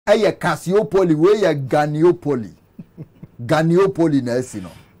Eye Cassiopoli we ye Ganiopoli. Ganiopoli na esi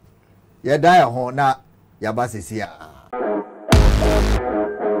no. Ye da ya ho na ya ba sesi ya.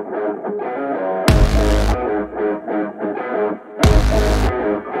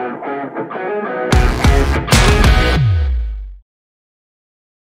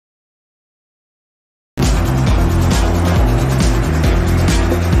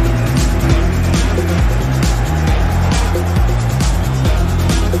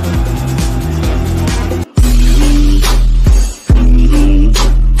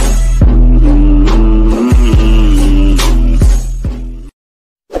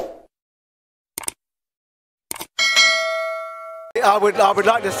 I would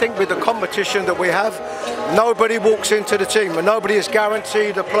like to think with the competition that we have, nobody walks into the team and nobody is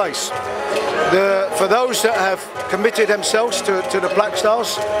guaranteed a place. For those that have committed themselves to the Black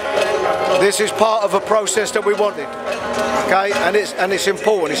Stars, this is part of a process that we wanted. Okay, and it's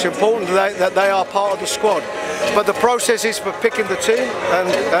important. It's important that they are part of the squad. But the process is for picking the team,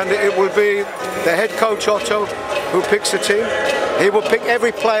 and it will be the head coach Otto who picks the team. He will pick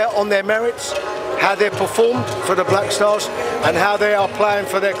every player on their merits, how they performed for the Black Stars and how they are playing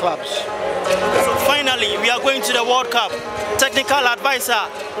for their clubs. So finally, we are going to the World Cup. Technical advisor,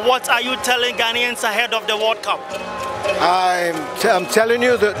 what are you telling Ghanaians ahead of the World Cup? I'm telling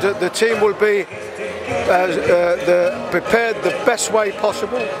you that the team will be prepared the best way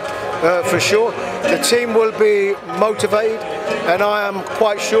possible, for sure. The team will be motivated, and I am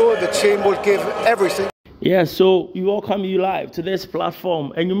quite sure the team will give everything. Yeah, so we welcome you live to this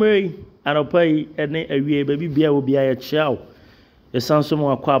platform, and you may and pay any baby beer will be a chow. It sounds so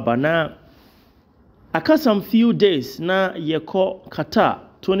more quaba now. I got some few days now. You call Qatar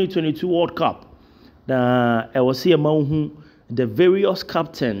 2022 World Cup. Now I was here among the various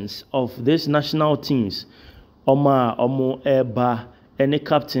captains of these national teams. Omo Eba any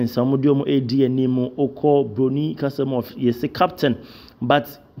captains. Omo AD and Oko Bruni Kasamov. Yes, a captain,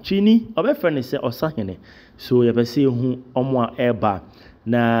 but Chini friend say Osahene. So you say who Omo Eba.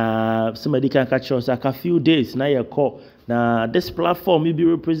 Na somebody can catch us like a few days. Now you call. Now this platform will be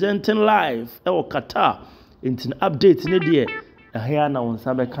representing live. Qatar into an update in the day. Here now on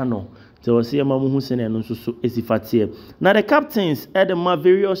Sabekano. So we see a mamu Hussein and so esifatie. Now the captains at the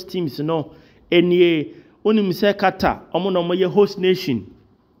various teams, you know, any only say Qatar. Omo your host nation.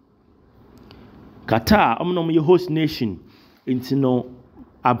 Qatar. Omo your host nation. Into no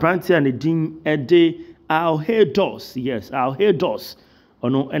Abranti and the Dean Ede our head doors. Yes, our head doors.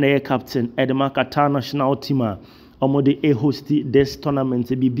 Ono NA captain Edema Qatar national team omode host this tournament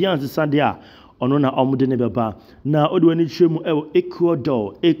be beyond Sadia ono na omode ne beba na odwani twemu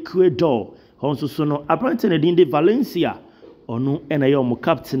Ecuador honso so no apparently ne din de Valencia ono NA omo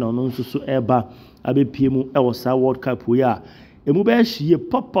captain ono nso so eba abepiemu sa World Cup we a emu be hie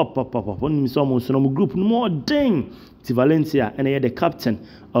pop oni so omo so no group no more ding ti Valencia NA the captain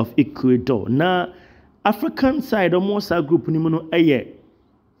of Ecuador na African side almost a group ni no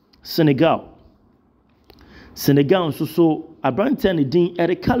Senegal so Abranti ne din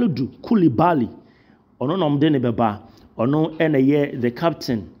Kalidou Koulibaly ono nom de ne beba ono the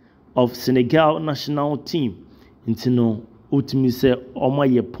captain of Senegal national team intino ultimately say omo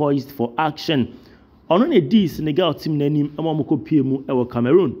ye poised for action ono ne di Senegal team nanim emo kopie mu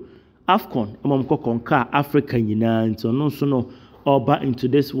Cameroon AFCON emo konka Africa nyina into no so no oba into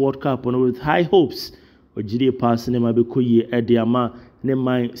this World Cup with high hopes ojiri pass ne mabekoye Attamah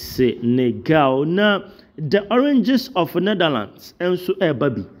Nemai Senegal. Now, the Oranges of Netherlands and so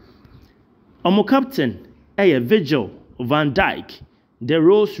baby. Omo captain, Virgil van Dijk, the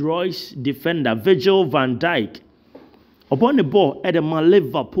Rolls Royce defender, Virgil van Dijk. Upon the ball, Attamah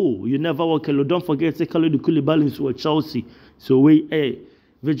Liverpool. You never walk alone. Don't forget to call the Koulibaly into Chelsea. So we,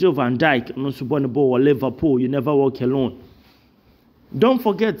 Virgil van Dijk, and also upon the ball, Liverpool. You never walk alone. Don't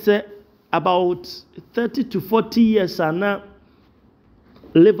forget, about 30 to 40 years are now.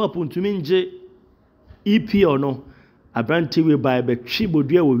 Liverpool to minje EPO no Abranti we by betri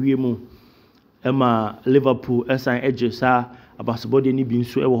bodua wo wiemu ema Liverpool esan ejesa abasobode ni bi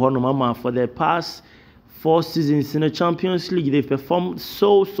nso e wo hono mama for the past 4 seasons in the Champions League. They performed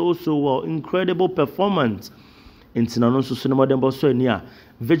so well, incredible performance in no so no modern boss nia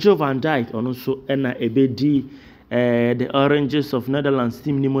Virgil van Dijk ono so ena ebedi the Oranges of Netherlands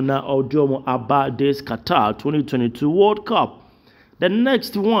team nimona odiomo about this Qatar 2022 World Cup. The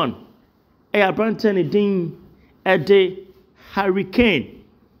next one, Abranti Ding Ede Hurricane,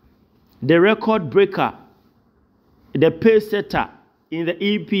 the record breaker, the pace setter in the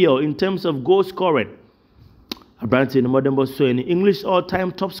EPL in terms of goal scoring. Abranti in the modern boss in English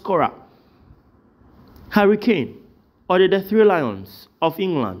all-time top scorer. Hurricane, or the Three Lions of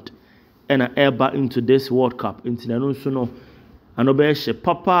England and eba into this World Cup into the no so no anobeshe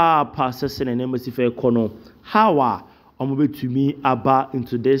papa passes and embassy fair kono how to me about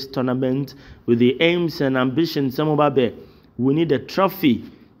into this tournament with the aims and ambitions some of we need a trophy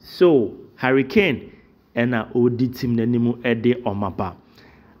so Hurricane and a odi team nanimu ede omapa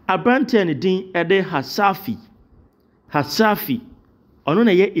Abrante and din ede Hasafi ono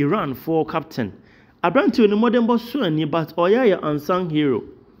na ye Iran for captain Abrante no modern boss so ani but oya unsung hero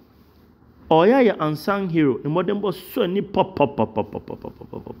the modern boss so ni pop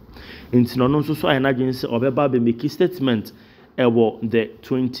into no so I imagine say obeba be make statement about the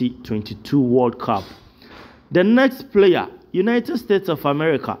 2022 World Cup. The next player, United States of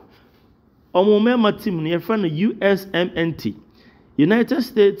America. Omomema team near friend USMNT. United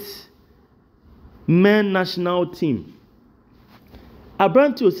States Men National Team.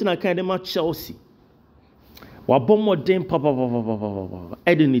 Abrante Osina Academy Chelsea. Wabomo den papa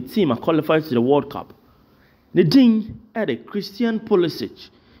Edin the team are qualified to the World Cup. The ding at Christian Pulisic.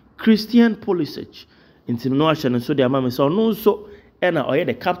 International so the amame so no so ena oye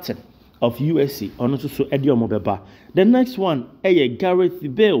the captain of USC ono so Ediom Obeba. The next one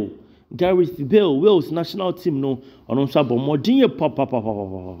Gareth Bale, Wales national team no ono so abomo din papa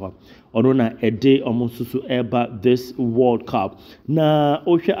ono na ede omo so eba this World Cup. Na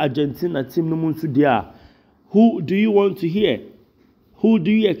ohwe Argentina team no mu so dia. Who do you want to hear? Who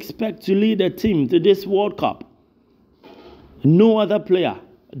do you expect to lead the team to this World Cup? No other player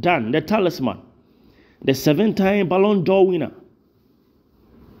than the talisman, the 7-time Ballon d'Or winner,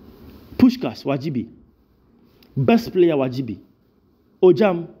 Puskás Wajibi, best player Wajibi,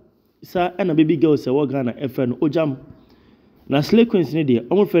 Ojam, sir, and a baby girl say Ghana FN Ojam. Na slay queens ni dia,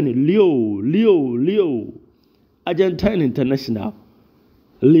 omo friend Leo, Argentine international.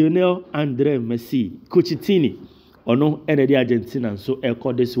 Lionel Andre Messi, Citi, ono ene di Argentina so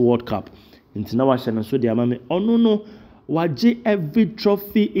call this World Cup. International so di amame ono no waje every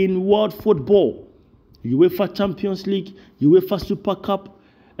trophy in world football. UEFA Champions League, UEFA Super Cup,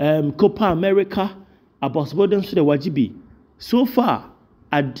 Copa America, about boden so the wajibi. So far,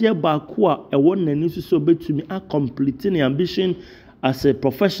 adia bakwa e won nani so betumi a completing the ambition as a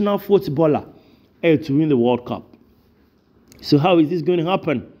professional footballer to win the World Cup. So how is this going to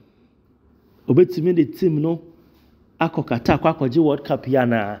happen? Obetumi the team no akokata kwaji World Cup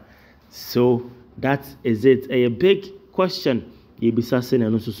yana. So that is it. A big question. Yebisa se na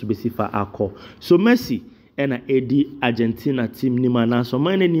no so besifa akọ. So Messi and edi Argentina team ni mana so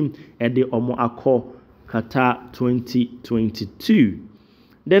man nim edi omo akọ Qatar 2022.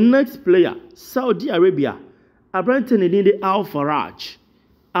 The next player, Saudi Arabia. Abrante ni the Al Faraj,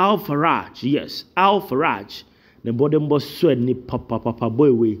 yes, Al Faraj. The bottom boss sweat ni papa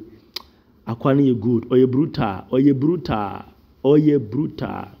boy way. Akwani ye good, or ye brutal.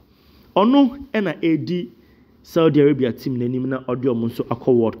 Ono ena edi Saudi Arabia team nenim na audio monso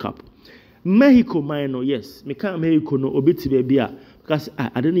akọ World Cup. Mexico mine yes, me kan Mexico no obeti baby a because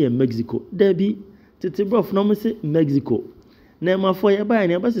I don't know Mexico. There be tete brof no say Mexico. Na ma for ye buy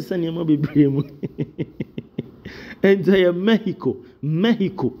na ba se sane ma bebre mu. Enter Mexico.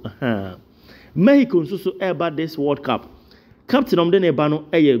 Mexico so about this World Cup. Captain of the Nebano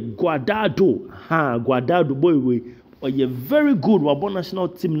Guardado boy way or ye very good wabo national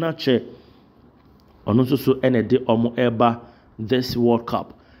team nature on also so any day eba this World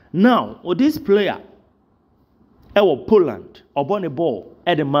Cup. Now with this player Poland obon a ball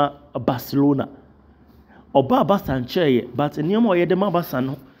edema Barcelona oba Basanche but nyemo yedema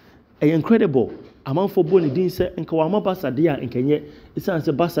Basano incredible amount for boni din say nka wa mabasa de a nkenye isan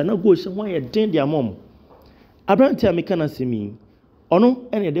say basa na go hye ho ye den dia mom Abrante American asemi ono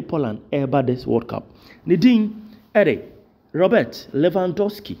ene de Poland eba this World Cup ne din ere Robert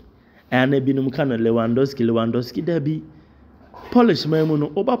Lewandowski and ebinum kana Lewandowski da bi Polish man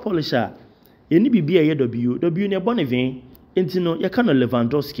no oba Polish a eni bibia ye w ne bonevin entino ye kana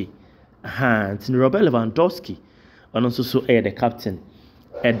Lewandowski ntino Robert Lewandowski ono so the captain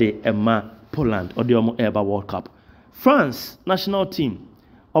the Emma Poland or the Omo World Cup. France national team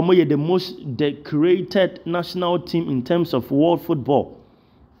Omo the most decorated national team in terms of world football.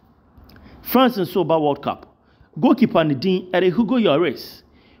 France and Soba World Cup. Goalkeeper Nidin ere Hugo Lloris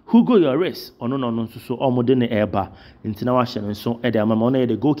ono so Omo de ne eba ntina wa hye so e de amama ono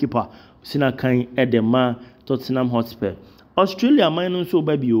the goalkeeper sina kan e de ma Tottenham Hotspur. Australia man no so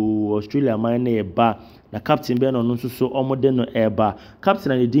ba bi o Australia man na eba na captain be no so omo de no eba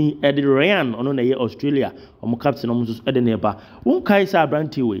captain na din Eddie Ryan ono na ye Australia omo captain omo so ede na eba won kai sa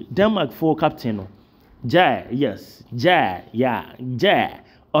Abrante we Denmark for captain no ja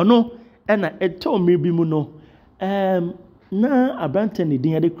ono e na eto mi bi mu no na abrante ne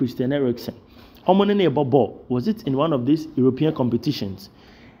din ade Christian Eriksen. Omone ne ball. Was it in one of these European competitions?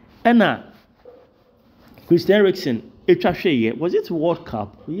 Ena Christian Eriksen etwa hweye. Was it World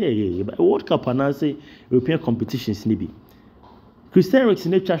Cup? Yeah. But World Cup and I say European competitions ni bi. Christian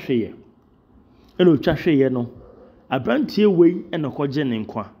Eriksen etwa hweye. Eno etwa hweye no. Abrante wei ena kwoje ne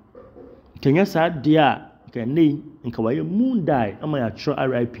nkwa. Kenya sa de a kanei nka waye moon die ama ya tro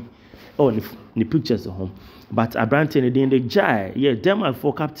RIP. Oh, the pictures at home. But abrante ne din de jai. Yeah, Denmark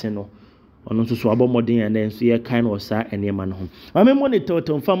for captain no. Ono so abo modern and then so yeah kind of sa enema no. I me monitor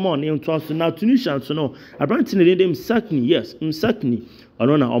to fam on into so now Tunisian so no. Abrante ne din Msakni, yes, Msakni.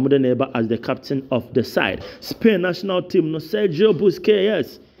 Ono na omo de neighbor as the captain of the side. Spain national team no Sergio Busquets,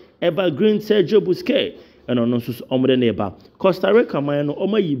 yes. Evergreen Sergio Busquets. And on so omo de neighbor. Costa Rica man no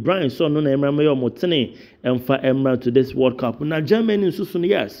omo yi Brian so no na emra me yo motene emfa emra to this World Cup. Na Germany so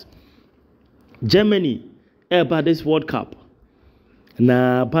yes. Germany about this World Cup.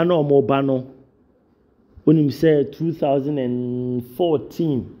 Na bano mo bano. Unim say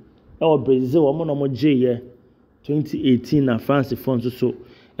 2014. Brazil omo no mo J 2018 na France France so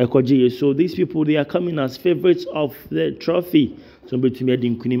ekoje. So these people they are coming as favorites of the trophy. So betumi adi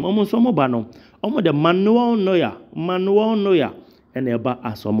nkunim. Omo so mo bano. Omo the Manuel Neuer. And eba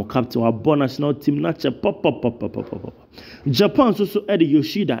as omo captain wa born national team na che pop. Japan so Eddie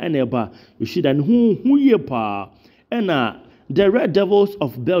Yoshida and eba Yoshida who ye pa and the Red Devils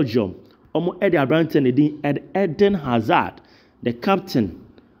of Belgium omo Eddie Abrante and Eden Hazard, the captain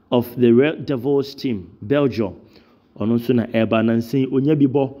of the Red Devils team Belgium ono so na eba na nsin onya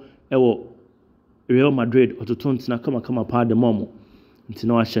bibo ewo Real Madrid ototontina kama pa de momo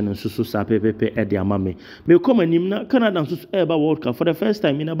Ntino Ashen Susu Sapepe Eddie Amame. Me come anim na Canada Susu Eba World Cup for the first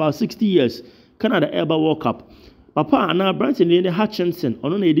time in about 60 years. Canada Eba World Cup. Papa and Branson in the Hutchinson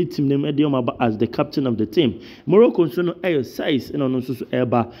on an edit team name Eddie Omaba as the captain of the team. Morocco Suno Ayo Size and on Susu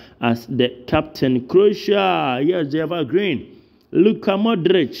Eba as the captain. Croatia, yes, they have green. Luka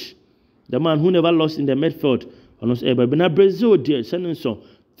Modric, the man who never lost in the midfield. On Eba Bena Brazil, dear Senenson.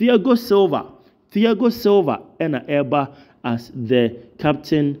 Thiago Silva and Eba as the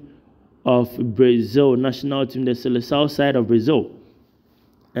captain of Brazil national team, the south side of Brazil.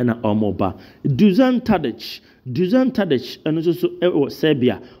 And Omoba. Dusan Tadic, and also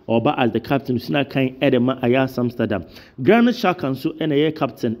Serbia, Oba as the captain, Sinakai Edema Ayas Amsterdam. Granit Xhaka and so NAA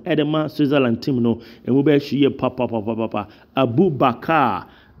captain, Edema Switzerland team no, and Mubeshi Papa. Abubakar,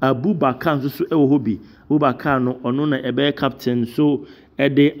 and so Ewobi. Abubakar no, Onona Ebe captain, so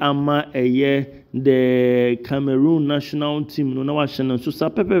Ede Ama Eye. The Cameroon national team no na wa hye no so sa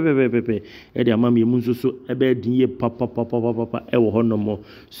pepe e de amam yemu so ebe dinye papa e wo honomo.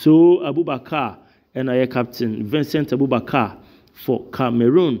 So Abubakar and aye captain Vincent Abubakar for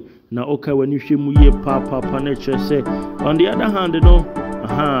Cameroon na oka wani hwemu ye papa na say. On the other hand no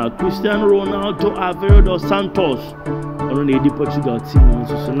Cristiano Ronaldo Aveiro dos Santos ono na edi Portugal team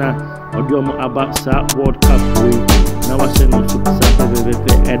so na odiomo aba sa World Cup we na wa hye no so sa pepe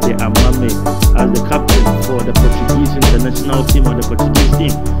e de amame as the captain for the Portuguese international team or the Portuguese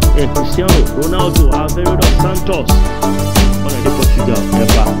team. Cristiano Ronaldo Aveiro dos Santos on the Portugal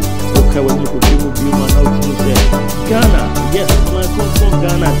ever. Okay, when you could move you man out to say Ghana, yes, my from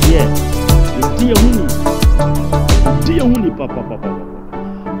Ghana, yeah. Dear Huni, papa.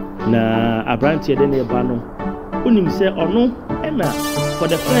 Na Abrante de Nebano. Unim say or no, and for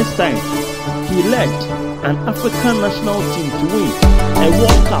the first time he led an African national team to win a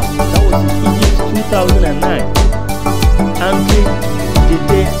World Cup. That was in Egypt 2009. Odartey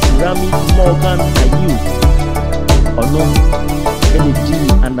Dede Ayew. Or no, NG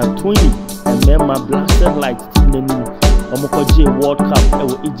under 20 and Mema blasted like Stephen Omokoje World Cup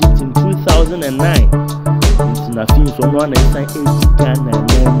Egypt in 2009. It's na fin so no na sign 80 Ghana and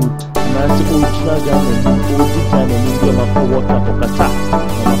na si original Ghana and India World Cup for Qatar.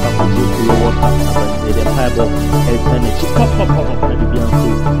 World Cup the Bible and pop na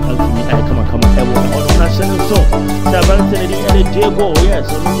Beyonce and to me I come on national song Saban and Diego yes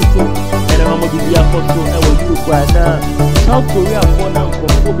so and I'm going to be a photo and you right now South Korea for now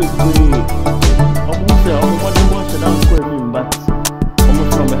for big almost but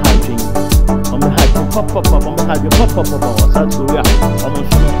almost from the hyping on the hype pop on the hype pop South Korea almost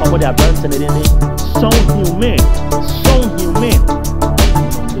from what they are dancing in it so human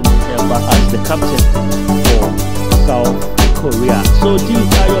as the captain for South Korea. So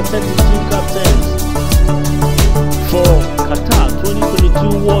these are your 32 captains for Qatar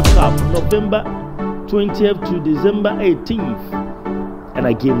 2022 World Cup, November 20th to December 18th. And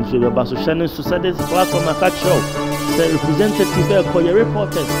again, so Shannon Society's platform, I catch you. The representative for your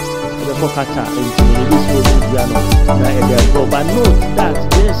reporters the Qatar into this but note that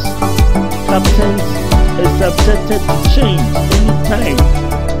this captain is subjected to change anytime.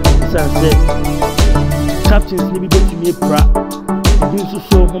 Captains need to be a pra. If you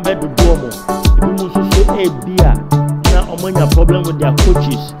so bad the Duomo, if you so a beer, now on your problem with their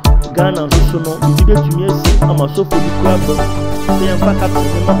coaches. Ghana also know if you to me, I'm a so for the club. They are back up to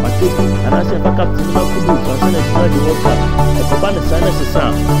the map, and I say back up to the map. And the World Cup. The Cabana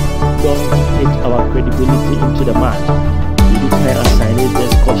Silence don't take our credibility into the match. You can assign it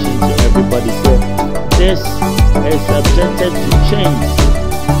this caution to everybody. Say this is subjected to change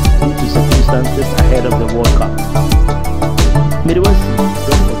due to circumstances ahead of the World Cup. Midwest,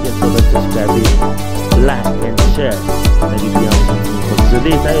 don't forget to subscribe, like and share.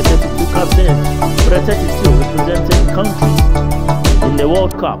 Today, I have 32 captains, but 32 representing countries in the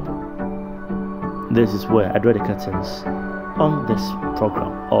World Cup. This is where I draw the curtains on this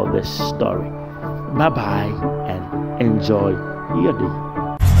program or this story. Bye bye and enjoy your day.